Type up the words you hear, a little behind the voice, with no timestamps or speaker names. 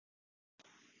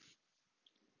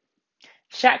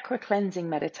chakra cleansing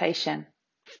meditation.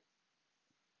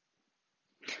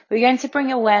 We're going to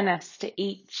bring awareness to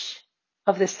each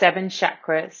of the 7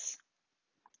 chakras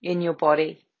in your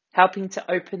body, helping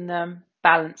to open them,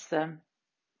 balance them,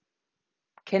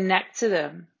 connect to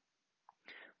them,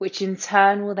 which in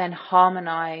turn will then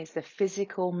harmonize the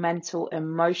physical, mental,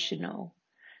 emotional,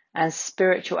 and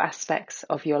spiritual aspects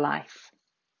of your life.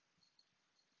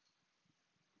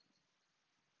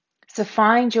 So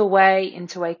find your way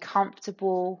into a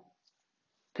comfortable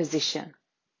position.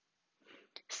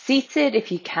 Seated,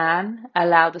 if you can,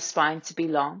 allow the spine to be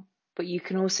long, but you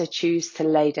can also choose to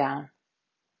lay down.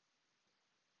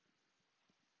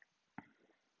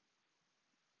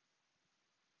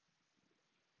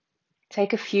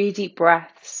 Take a few deep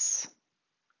breaths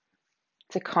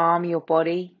to calm your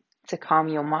body, to calm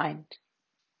your mind.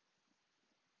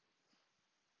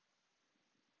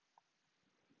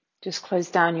 Just close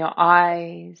down your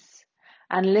eyes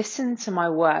and listen to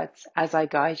my words as I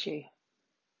guide you.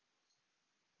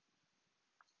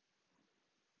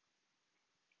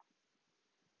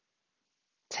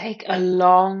 Take a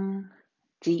long,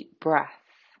 deep breath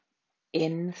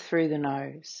in through the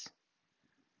nose.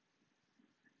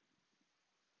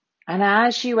 And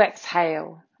as you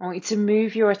exhale, I want you to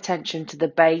move your attention to the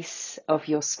base of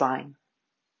your spine.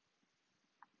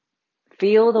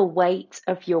 Feel the weight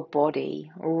of your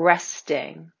body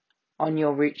resting on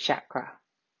your root chakra.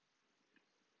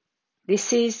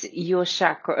 This is your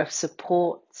chakra of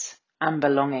support and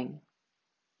belonging.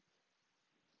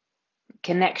 It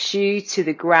connects you to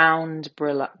the ground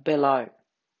below.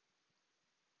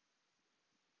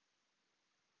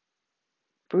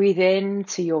 Breathe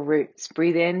into your roots.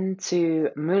 Breathe into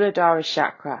Muladhara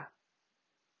chakra.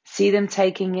 See them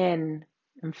taking in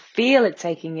and feel it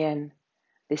taking in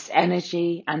this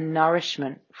energy and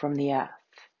nourishment from the earth.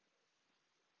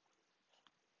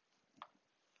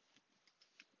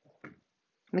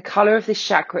 The color of this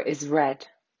chakra is red.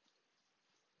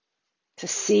 To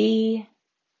see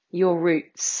your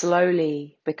roots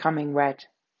slowly becoming red,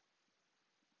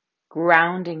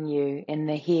 grounding you in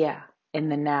the here, in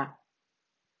the now.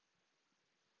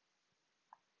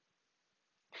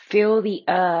 Feel the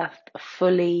earth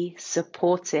fully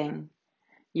supporting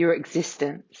your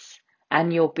existence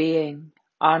and your being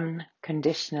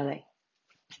unconditionally.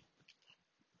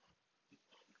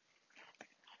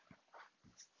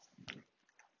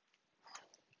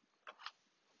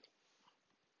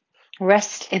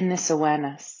 Rest in this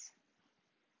awareness.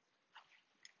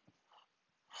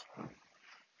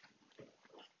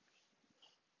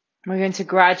 We're going to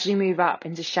gradually move up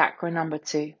into chakra number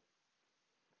 2.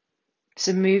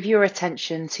 So move your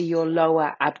attention to your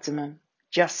lower abdomen,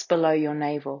 just below your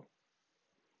navel,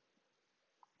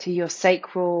 to your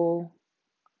sacral,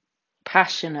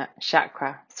 passionate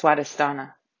chakra,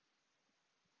 Swadhisthana,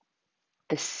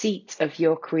 the seat of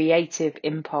your creative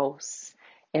impulse,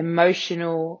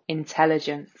 emotional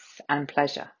intelligence, and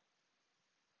pleasure.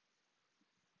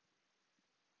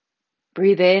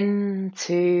 Breathe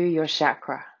into your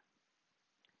chakra.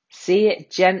 See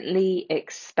it gently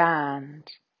expand,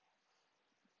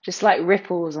 just like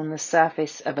ripples on the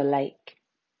surface of a lake.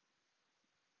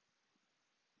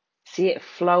 See it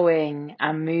flowing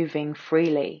and moving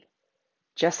freely,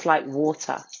 just like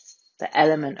water, the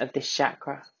element of this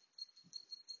chakra.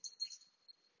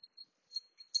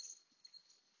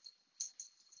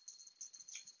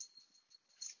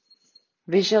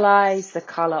 Visualize the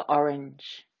color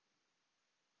orange.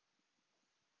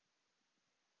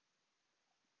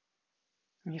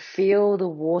 You feel the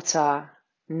water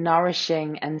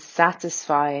nourishing and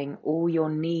satisfying all your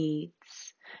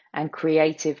needs and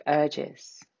creative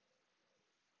urges.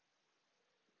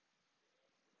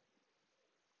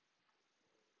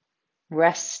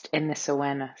 Rest in this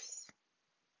awareness.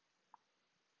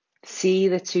 See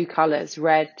the 2 colors,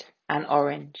 red and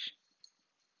orange,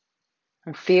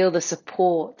 and feel the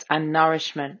support and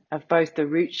nourishment of both the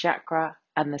root chakra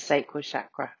and the sacral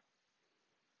chakra.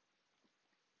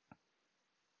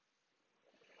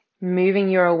 Moving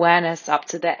your awareness up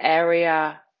to the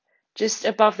area just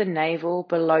above the navel,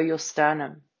 below your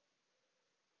sternum,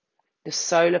 the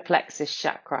solar plexus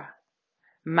chakra,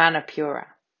 Manipura.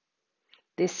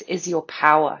 This is your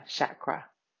power chakra.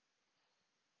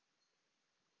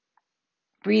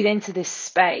 Breathe into this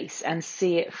space and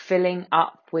see it filling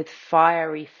up with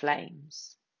fiery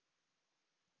flames.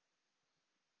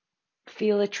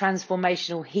 Feel the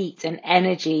transformational heat and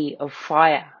energy of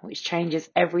fire, which changes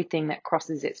everything that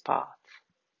crosses its path.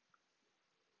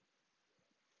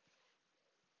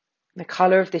 The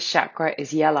color of this chakra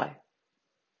is yellow.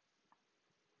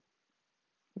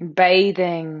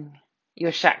 Bathing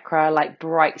your chakra like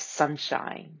bright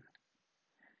sunshine,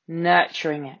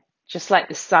 nurturing it, just like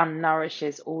the sun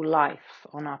nourishes all life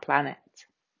on our planet.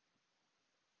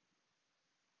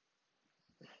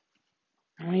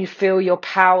 And you feel your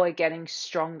power getting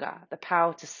stronger, the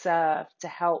power to serve, to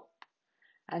help,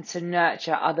 and to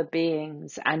nurture other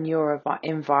beings and your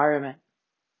environment.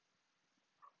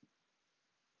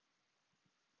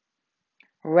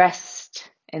 Rest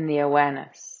in the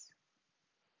awareness.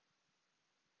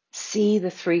 See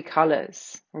the three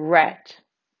colors: red,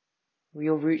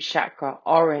 your root chakra;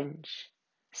 orange,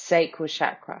 sacral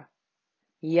chakra;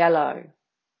 yellow,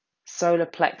 solar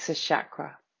plexus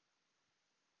chakra.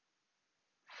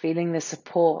 Feeling the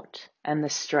support and the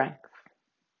strength.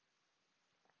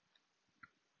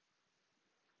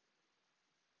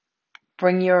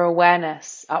 Bring your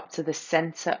awareness up to the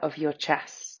center of your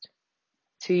chest,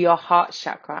 to your heart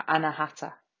chakra,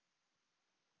 anahata,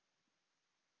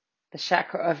 the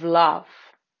chakra of love,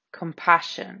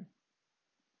 compassion,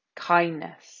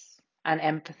 kindness, and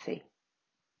empathy.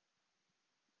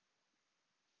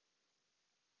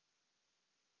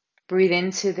 Breathe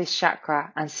into this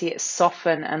chakra and see it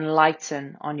soften and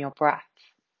lighten on your breath.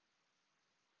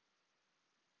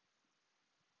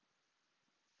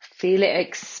 Feel it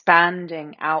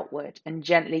expanding outward and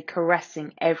gently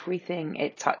caressing everything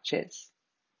it touches,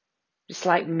 just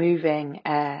like moving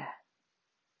air.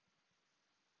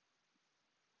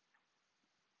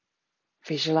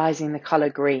 Visualizing the color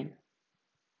green.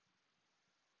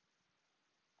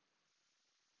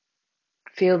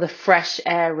 Feel the fresh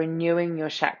air renewing your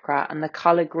chakra and the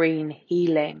color green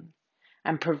healing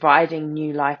and providing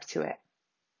new life to it.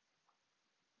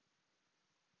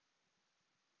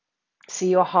 See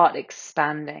your heart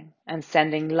expanding and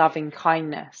sending loving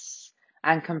kindness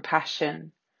and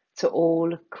compassion to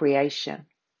all creation.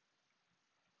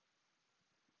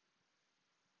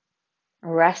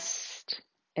 Rest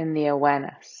in the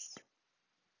awareness.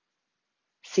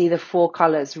 See the four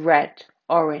colors: red,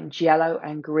 orange, yellow,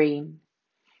 and green,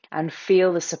 and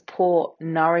feel the support,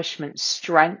 nourishment,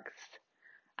 strength,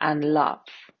 and love.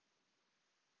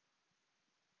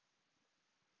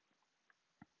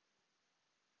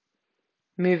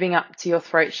 Moving up to your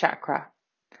throat chakra,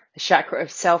 the chakra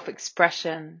of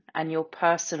self-expression and your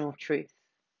personal truth.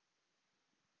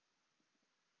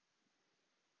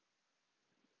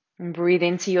 And breathe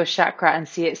into your chakra and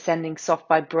see it sending soft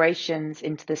vibrations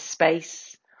into the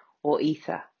space or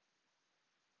ether.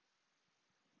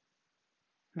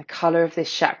 The color of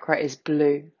this chakra is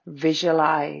blue.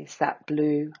 Visualize that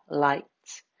blue light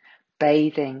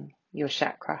bathing your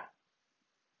chakra.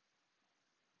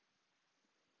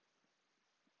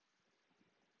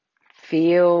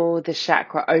 Feel the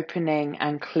chakra opening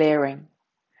and clearing,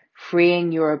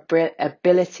 freeing your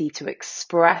ability to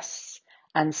express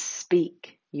and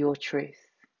speak your truth.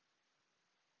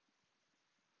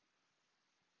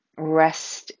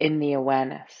 Rest in the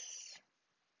awareness.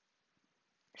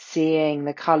 Seeing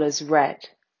the colors red,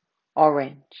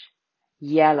 orange,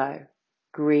 yellow,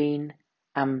 green,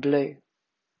 and blue.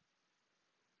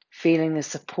 Feeling the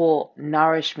support,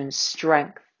 nourishment,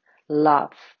 strength,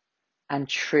 love, and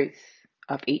truth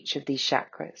of each of these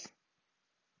chakras.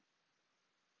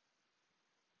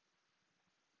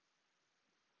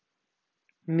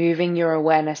 Moving your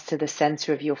awareness to the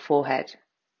center of your forehead,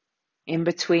 in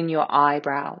between your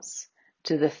eyebrows,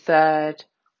 to the third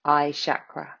eye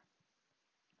chakra,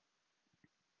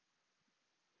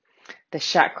 the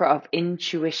chakra of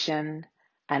intuition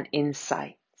and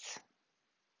insight.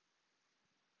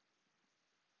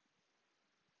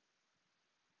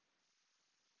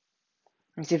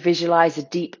 And to visualize a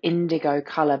deep indigo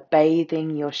color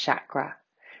bathing your chakra,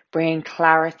 bringing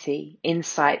clarity,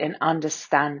 insight, and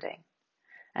understanding,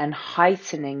 and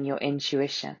heightening your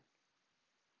intuition.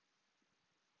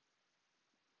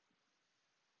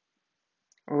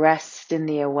 Rest in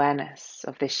the awareness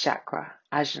of this chakra,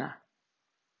 ajna.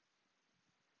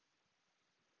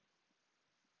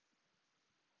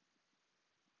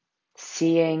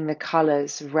 Seeing the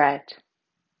colors red,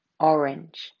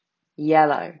 orange,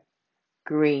 yellow,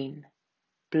 green,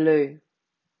 blue,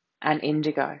 and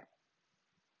indigo.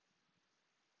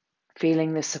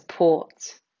 Feeling the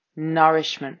support,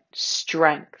 nourishment,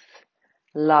 strength,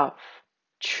 love,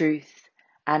 truth,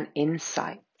 and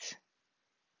insight.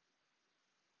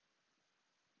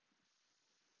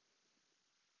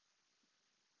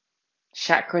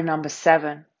 Chakra number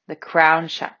 7, the crown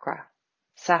chakra,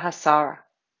 Sahasrara,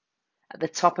 at the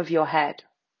top of your head,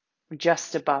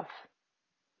 just above.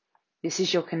 This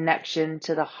is your connection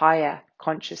to the higher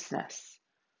consciousness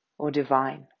or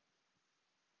divine.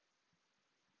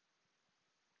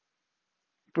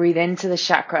 Breathe into the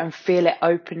chakra and feel it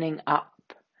opening up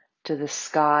to the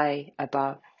sky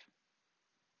above.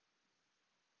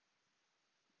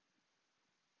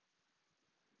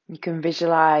 You can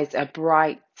visualize a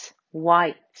bright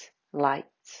white light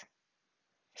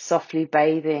softly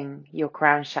bathing your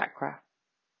crown chakra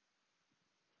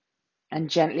and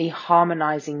gently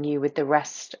harmonizing you with the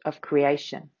rest of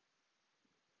creation.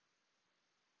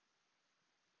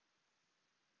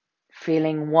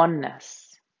 Feeling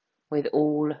oneness with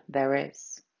all there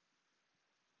is.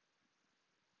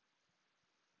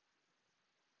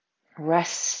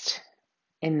 Rest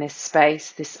in this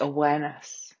space, this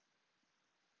awareness,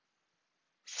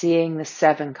 seeing the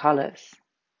 7 colors: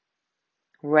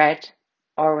 red,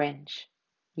 orange,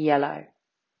 yellow,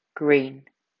 green,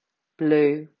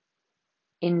 blue,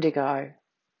 indigo,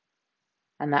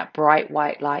 and that bright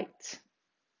white light.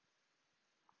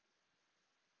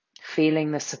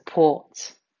 Feeling the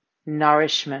support,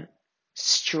 nourishment,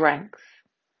 strength,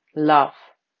 love,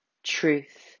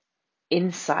 truth,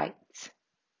 insight,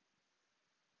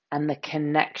 and the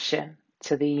connection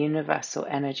to the universal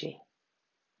energy.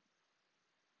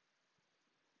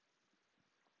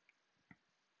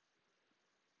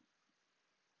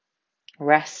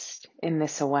 Rest in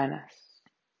this awareness.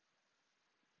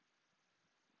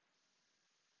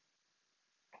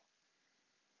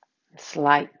 This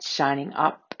light shining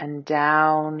up and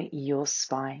down your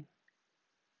spine,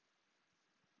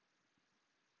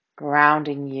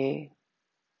 grounding you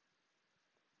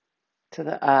to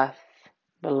the earth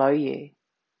below you,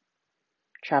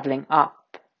 traveling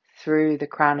up through the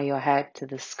crown of your head to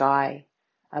the sky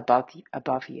above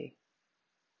you.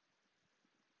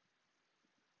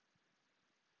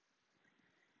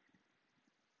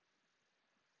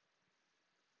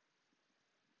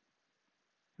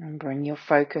 And bring your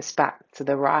focus back to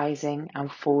the rising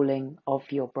and falling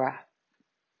of your breath.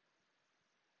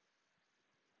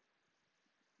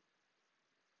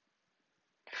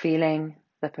 Feeling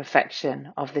the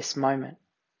perfection of this moment.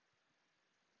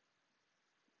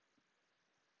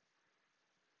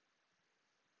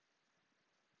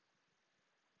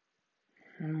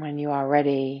 And when you are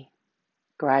ready,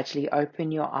 gradually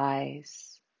open your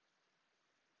eyes,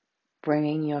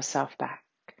 bringing yourself back.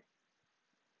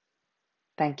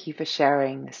 Thank you for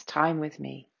sharing this time with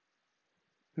me.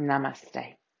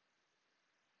 Namaste.